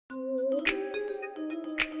Hello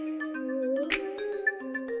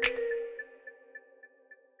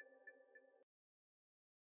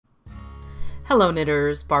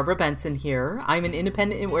knitters, Barbara Benson here. I'm an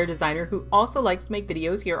independent knitwear designer who also likes to make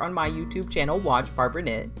videos here on my YouTube channel, Watch Barbara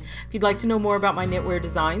Knit. If you'd like to know more about my knitwear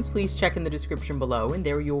designs, please check in the description below, and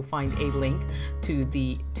there you'll find a link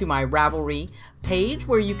to my Ravelry page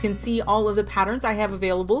where you can see all of the patterns I have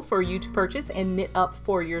available for you to purchase and knit up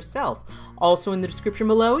for yourself. Also in the description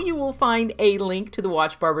below, you will find a link to the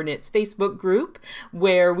Watch Barbara Knits Facebook group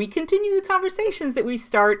where we continue the conversations that we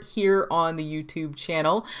start here on the YouTube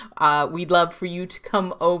channel. We'd love for you to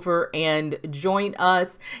come over and join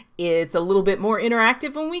us. It's a little bit more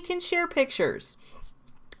interactive and we can share pictures.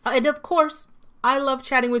 And of course, I love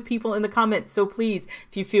chatting with people in the comments, so please,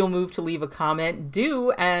 if you feel moved to leave a comment, do,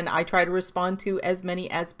 and I try to respond to as many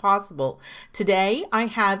as possible. Today, I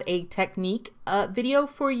have a technique video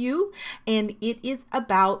for you, and it is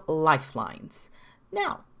about lifelines.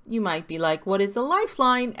 Now, you might be like, what is a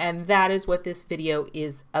lifeline? And that is what this video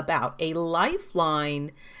is about. A lifeline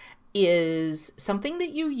is something that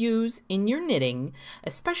you use in your knitting,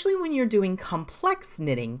 especially when you're doing complex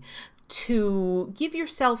knitting, to give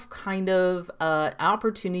yourself kind of an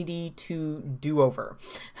opportunity to do over.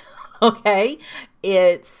 Okay,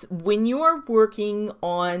 it's when you are working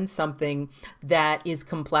on something that is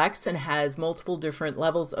complex and has multiple different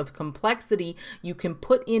levels of complexity, you can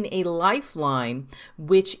put in a lifeline,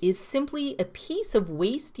 which is simply a piece of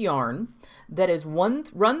waste yarn that is run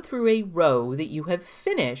through a row that you have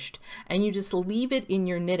finished, and you just leave it in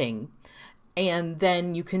your knitting. And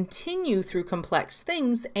then you continue through complex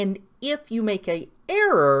things, and if you make an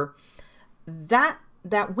error, that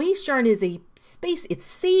waste yarn is a space, it's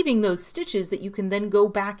saving those stitches that you can then go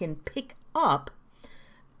back and pick up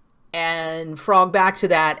and frog back to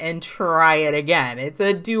that and try it again. It's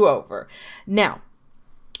a do-over. Now,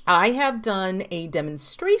 I have done a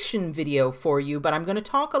demonstration video for you, but I'm going to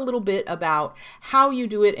talk a little bit about how you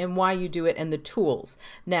do it and why you do it and the tools.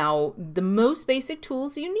 Now, the most basic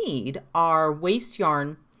tools you need are waste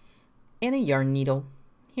yarn and a yarn needle.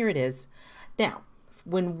 Here it is. Now,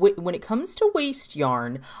 when it comes to waste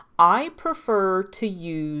yarn, I prefer to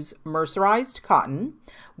use mercerized cotton,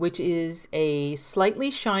 which is a slightly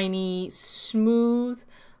shiny, smooth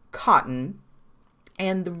cotton.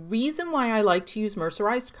 And the reason why I like to use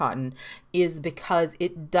mercerized cotton is because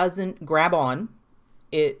it doesn't grab on.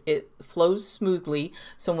 It flows smoothly,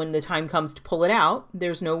 so when the time comes to pull it out,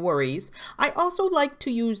 there's no worries. I also like to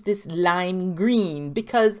use this lime green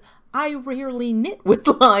because I rarely knit with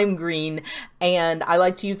lime green, and I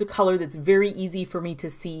like to use a color that's very easy for me to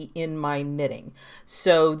see in my knitting.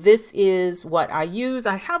 So this is what I use.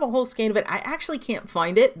 I have a whole skein of it. I actually can't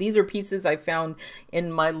find it. These are pieces I found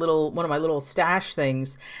in my one of my little stash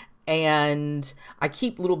things, and I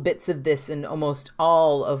keep little bits of this in almost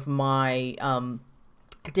all of my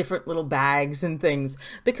different little bags and things,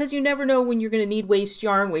 because you never know when you're going to need waste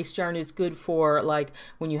yarn. Waste yarn is good for like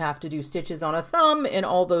when you have to do stitches on a thumb and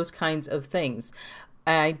all those kinds of things.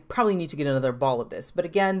 I probably need to get another ball of this, but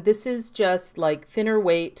again, this is just like thinner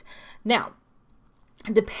weight. Now,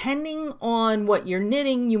 depending on what you're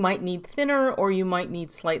knitting, you might need thinner or you might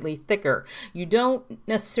need slightly thicker. You don't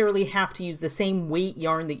necessarily have to use the same weight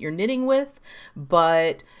yarn that you're knitting with,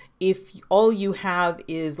 but if all you have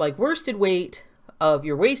is like worsted weight of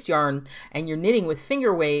your waste yarn and you're knitting with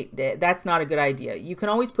finger weight, that's not a good idea. You can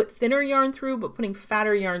always put thinner yarn through, but putting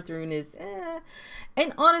fatter yarn through is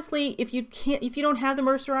And honestly, if you don't have the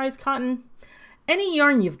mercerized cotton, any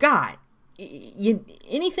yarn you've got,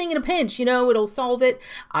 anything in a pinch, you know, it'll solve it.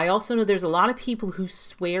 I also know there's a lot of people who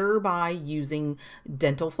swear by using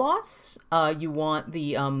dental floss. You want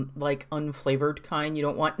the like unflavored kind. You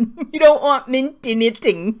don't want minty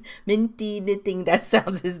knitting. Minty knitting. That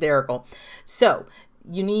sounds hysterical. So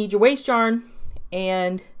you need your waste yarn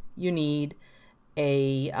and you need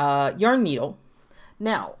a yarn needle.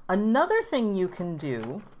 Now, another thing you can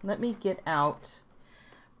do, let me get out,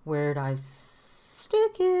 where'd I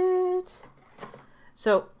stick it?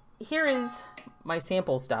 So here is my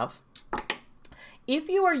sample stuff. If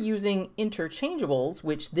you are using interchangeables,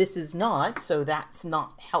 which this is not, so that's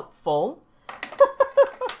not helpful.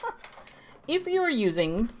 If you are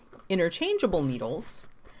using interchangeable needles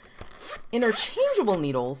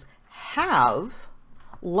have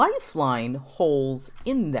lifeline holes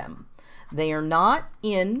in them. They are not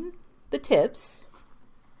in the tips,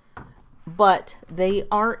 but they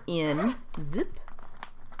are in, zip,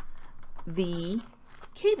 the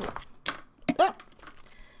cable. Ah.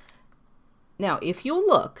 Now, if you'll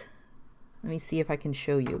look, let me see if I can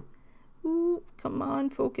show you. Ooh, come on,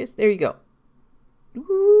 focus. There you go.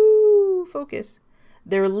 Ooh, focus.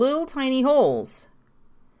 they're little tiny holes.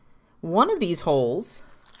 One of these holes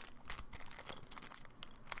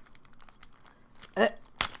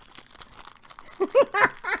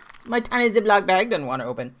my tiny Ziploc bag doesn't want to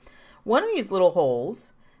open. One of these little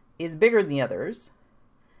holes is bigger than the others,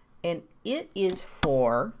 and it is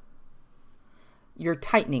for your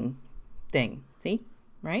tightening thing. See,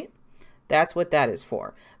 right? That's what that is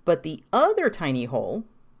for. But the other tiny hole,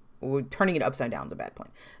 turning it upside down is a bad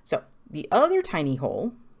point. So the other tiny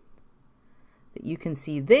hole that you can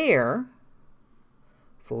see there,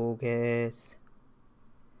 focus,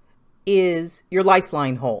 is your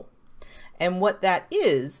lifeline hole. And what that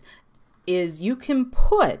is you can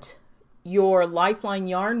put your lifeline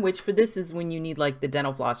yarn, which for this is when you need like the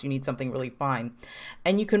dental floss, you need something really fine,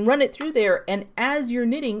 and you can run it through there, and as you're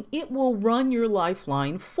knitting it will run your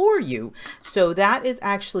lifeline for you. So that is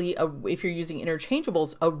actually, if you're using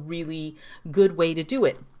interchangeables, a really good way to do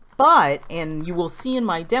it. But, and you will see in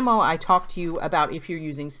my demo, I talked to you about if you're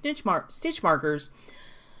using stitch markers.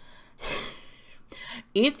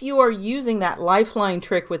 If you are using that lifeline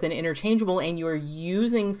trick with an interchangeable and you're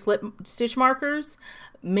using stitch markers,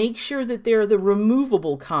 make sure that they're the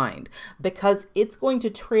removable kind, because it's going to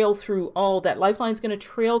trail through all that. Lifeline's going to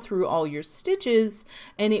trail through all your stitches,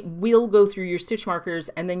 and it will go through your stitch markers,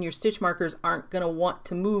 and then your stitch markers aren't going to want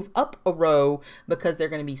to move up a row because they're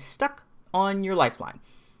going to be stuck on your lifeline.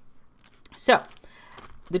 So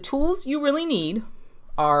the tools you really need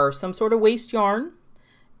are some sort of waste yarn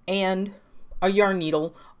and a yarn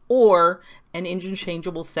needle, or an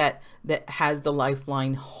interchangeable set that has the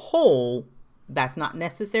lifeline hole. That's not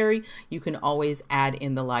necessary. You can always add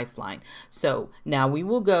in the lifeline. So now we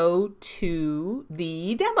will go to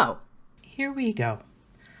the demo. Here we go.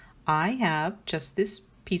 I have just this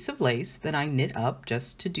piece of lace that I knit up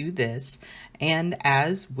just to do this. And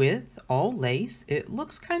as with all lace, it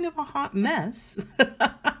looks kind of a hot mess.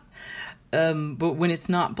 But when it's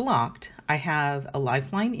not blocked, I have a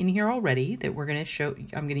lifeline in here already that I'm going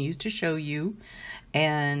to use to show you.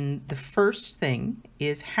 And the first thing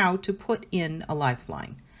is how to put in a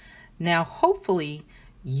lifeline. Now, hopefully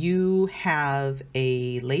you have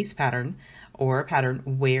a lace pattern or a pattern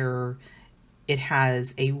where it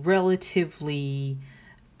has a relatively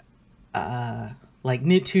like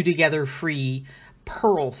knit two together free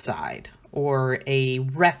purl side, or a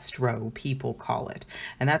rest row, people call it.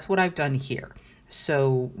 And that's what I've done here.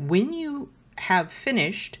 So when you have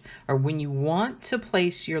finished, or when you want to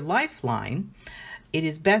place your lifeline, it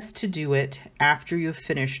is best to do it after you've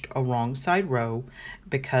finished a wrong side row,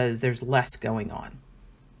 because there's less going on.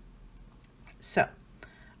 So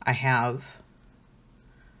I have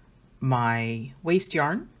my waste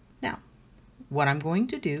yarn. Now, what I'm going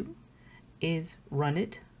to do is run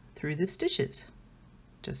it through the stitches.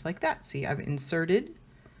 Just like that. See, I've inserted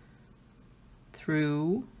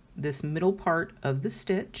through this middle part of the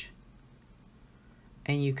stitch,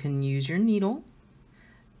 and you can use your needle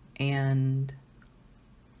and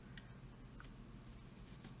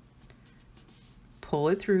pull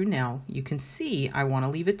it through. Now you can see I want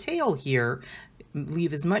to leave a tail here.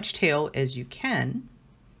 Leave as much tail as you can,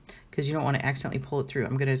 because you don't want to accidentally pull it through.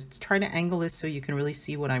 I'm going to try to angle this so you can really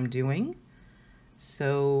see what I'm doing.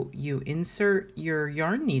 So you insert your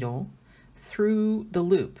yarn needle through the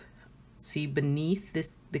loop. See beneath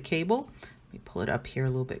the cable? Let me pull it up here a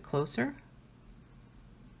little bit closer.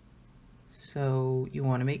 So you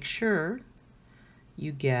want to make sure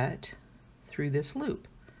you get through this loop.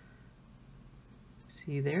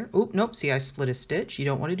 See there? Oh, nope, see I split a stitch. You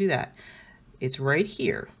don't want to do that. It's right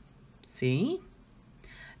here. See?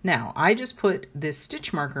 Now, I just put this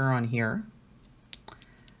stitch marker on here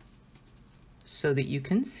so that you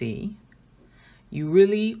can see. You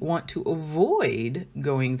really want to avoid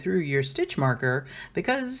going through your stitch marker,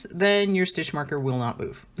 because then your stitch marker will not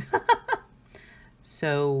move.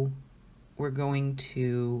 So we're going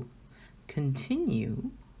to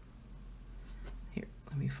continue. Here,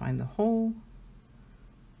 let me find the hole.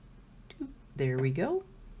 There we go.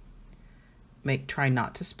 Try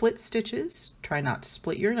not to split stitches. Try not to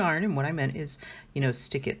split your yarn. And what I meant is, you know,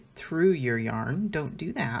 stick it through your yarn. Don't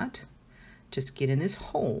do that. Just get in this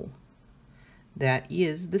hole. That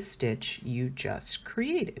is the stitch you just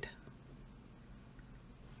created.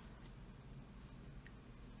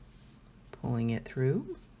 Pulling it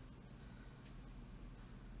through.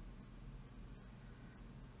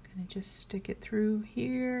 Gonna just stick it through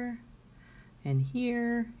here and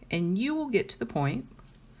here, and you will get to the point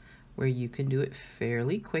where you can do it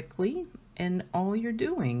fairly quickly, and all you're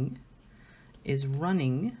doing is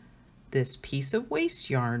running this piece of waste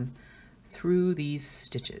yarn through these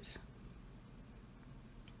stitches.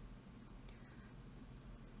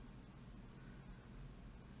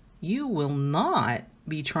 you will not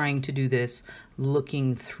be trying to do this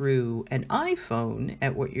looking through an iPhone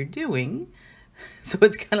at what you're doing. So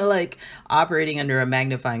it's kind of like operating under a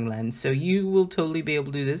magnifying lens. So you will totally be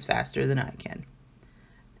able to do this faster than I can.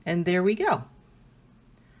 And there we go.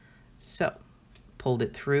 So pulled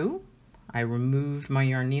it through. I removed my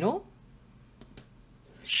yarn needle.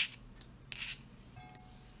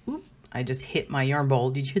 Oop, I just hit my yarn ball.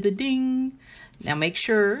 Did you hear the ding? Now make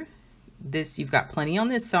sure you've got plenty on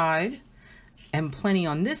this side and plenty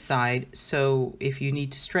on this side. So if you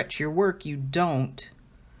need to stretch your work, you don't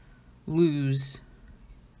lose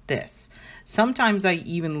this. Sometimes I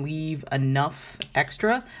even leave enough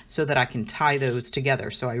extra so that I can tie those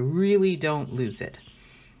together, so I really don't lose it.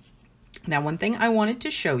 Now, one thing I wanted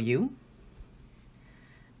to show you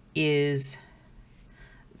is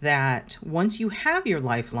that once you have your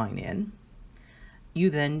lifeline in, you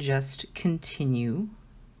then just continue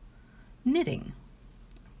knitting.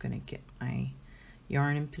 I'm gonna get my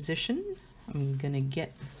yarn in position. I'm gonna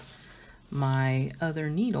get my other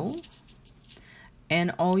needle,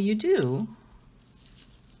 and all you do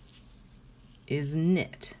is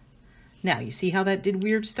knit. Now, you see how that did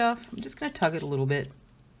weird stuff? I'm just gonna tug it a little bit.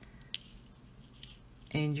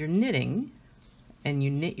 And you're knitting, and you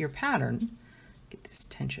knit your pattern. Get this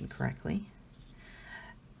tension correctly.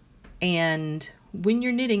 And when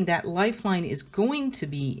you're knitting, that lifeline is going to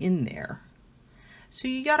be in there. So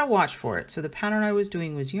you gotta watch for it. So the pattern I was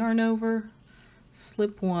doing was yarn over,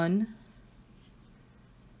 slip one,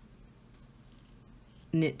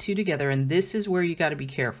 knit two together, and this is where you got to be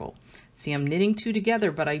careful. See, I'm knitting two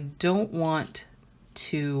together, but I don't want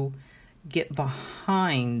to get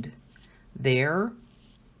behind there.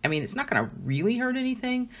 I mean, it's not going to really hurt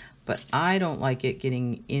anything, but I don't like it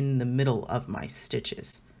getting in the middle of my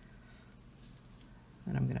stitches.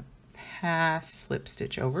 And I'm going to pass, slip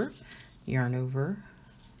stitch over, yarn over,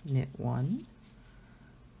 knit one,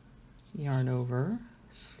 yarn over,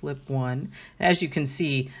 slip one. As you can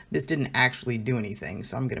see, this didn't actually do anything,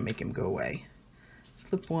 so I'm going to make him go away.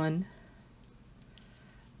 Slip one,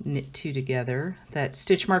 knit two together. That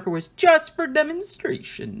stitch marker was just for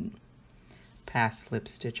demonstration. Pass, slip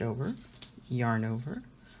stitch over, yarn over,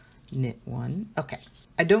 knit one. Okay,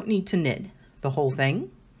 I don't need to knit the whole thing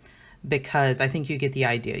because I think you get the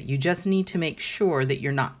idea. You just need to make sure that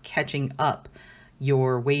you're not catching up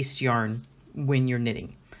your waste yarn when you're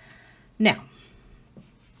knitting. Now,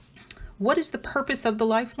 what is the purpose of the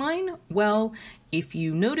lifeline? Well, if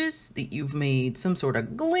you notice that you've made some sort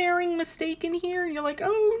of glaring mistake in here, you're like,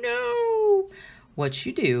 oh no. What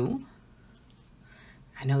you do,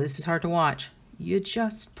 I know this is hard to watch, you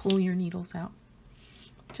just pull your needles out,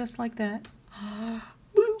 just like that.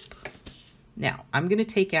 Bloop. Now, I'm gonna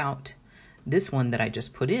take out this one that I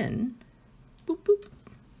just put in, boop, boop.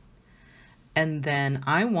 And then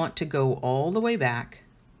I want to go all the way back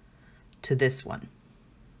to this one.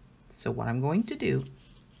 So what I'm going to do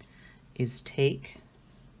is take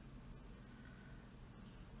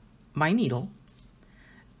my needle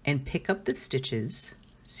and pick up the stitches.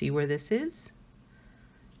 See where this is?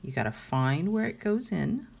 You got to find where it goes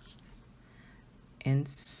in and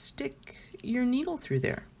stick your needle through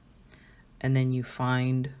there. And then you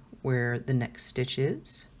find where the next stitch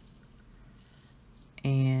is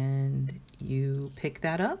and you pick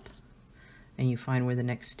that up, and you find where the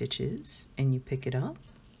next stitch is and you pick it up.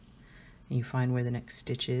 And you find where the next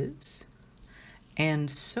stitch is, and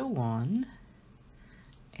so on,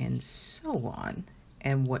 and so on.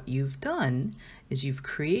 And what you've done is you've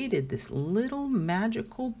created this little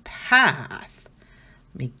magical path.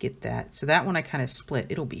 Let me get that. So that one I kind of split.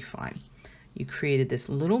 It'll be fine. You created this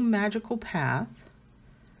little magical path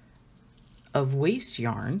of waste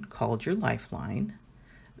yarn called your lifeline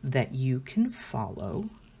that you can follow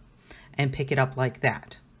and pick it up like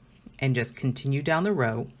that and just continue down the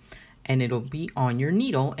row, and it'll be on your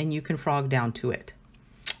needle and you can frog down to it.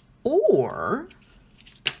 Or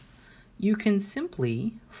you can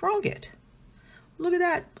simply frog it. Look at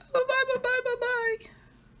that. Bye, bye, bye, bye, bye,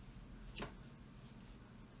 bye.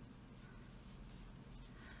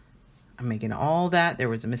 I'm making all that. There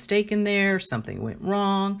was a mistake in there. Something went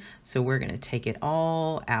wrong. So we're going to take it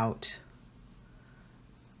all out.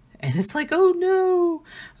 And it's like, oh no,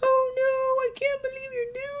 I can't believe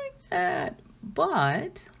you're doing that.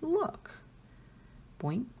 But look,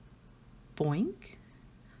 boink, boink,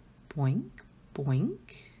 boink, boink,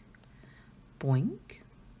 boink,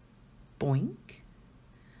 boink,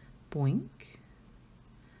 boink.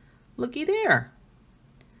 Looky there.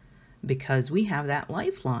 Because we have that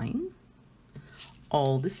lifeline,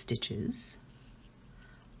 all the stitches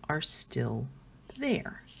are still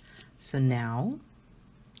there. So now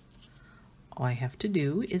all I have to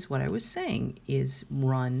do is what I was saying, is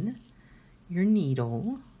run your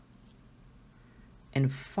needle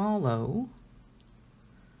and follow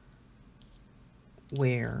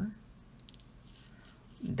where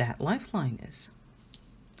that lifeline is.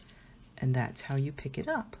 And that's how you pick it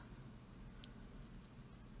up.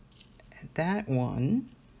 And that one,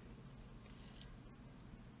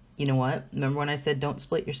 you know what? Remember when I said don't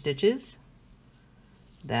split your stitches?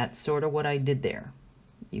 That's sort of what I did there.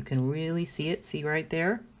 You can really see it, see right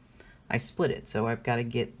there? I split it, so I've got to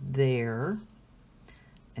get there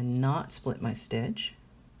and not split my stitch.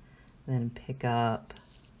 Then pick up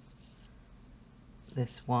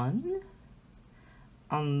this one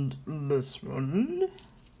and this one.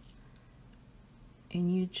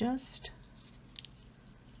 And you just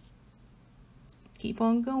keep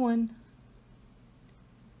on going.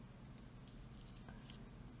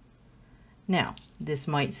 Now, this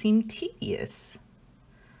might seem tedious,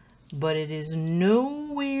 but it is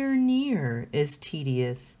nowhere near as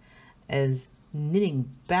tedious as knitting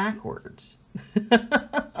backwards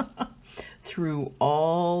through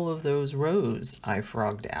all of those rows I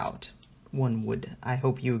frogged out. One would, I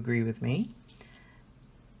hope you agree with me.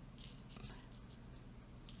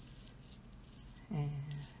 And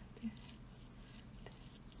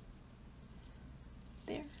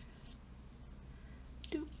there.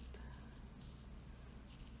 Doop.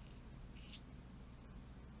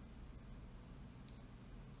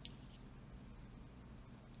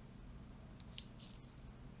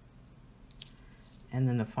 And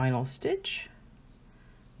then the final stitch,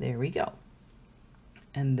 there we go.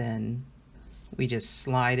 And then we just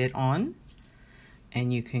slide it on,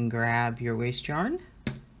 and you can grab your waste yarn,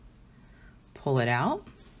 pull it out,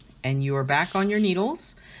 and you are back on your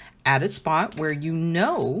needles at a spot where you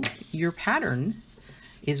know your pattern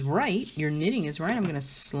is right, your knitting is right. I'm going to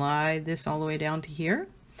slide this all the way down to here,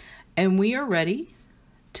 and we are ready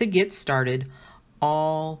to get started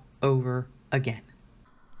all over again.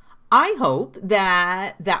 I hope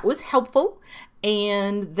that that was helpful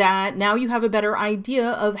and that now you have a better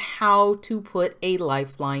idea of how to put a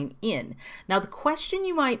lifeline in. Now, the question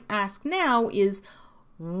you might ask now is,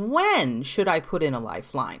 when should I put in a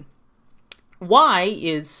lifeline? Why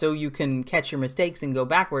is so you can catch your mistakes and go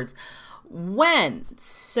backwards. When?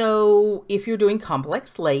 So if you're doing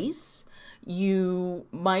complex lace, you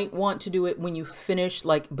might want to do it when you finish,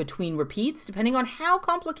 like between repeats. Depending on how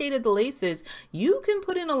complicated the lace is, you can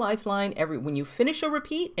put in a lifeline when you finish a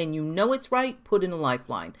repeat and you know it's right, put in a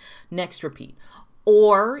lifeline. Next repeat.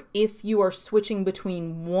 Or if you are switching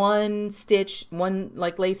between one stitch, one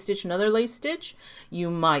like lace stitch, another lace stitch, you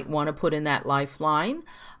might want to put in that lifeline.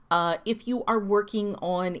 If you are working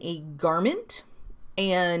on a garment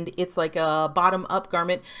and it's like a bottom up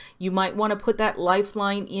garment, you might want to put that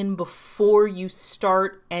lifeline in before you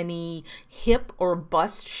start any hip or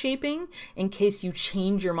bust shaping in case you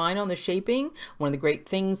change your mind on the shaping. One of the great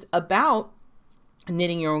things about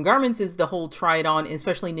knitting your own garments is the whole try it on,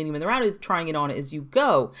 especially knitting them around, is trying it on as you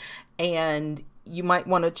go. And you might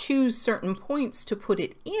want to choose certain points to put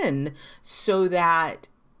it in so that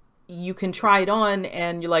you can try it on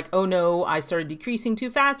and you're like, oh no, I started decreasing too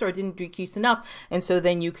fast or I didn't decrease enough. And so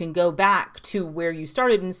then you can go back to where you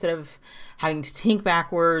started instead of having to think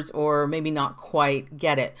backwards or maybe not quite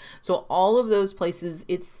get it. So all of those places,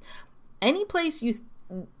 it's any place you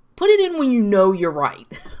put it in when you know you're right.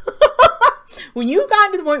 When you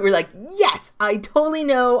got to the point where you're like, yes, I totally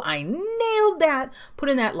know, I nailed that, put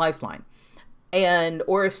in that lifeline. And,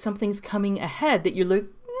 or if something's coming ahead that you're like,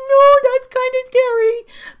 no, that's kind of scary,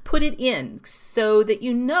 put it in so that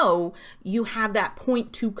you know you have that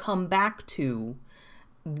point to come back to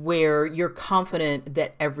where you're confident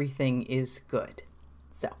that everything is good.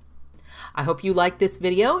 So I hope you liked this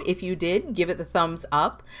video. If you did, give it the thumbs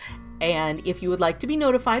up. And if you would like to be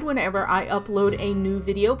notified whenever I upload a new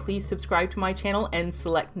video, please subscribe to my channel and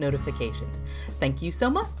select notifications. Thank you so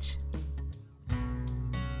much.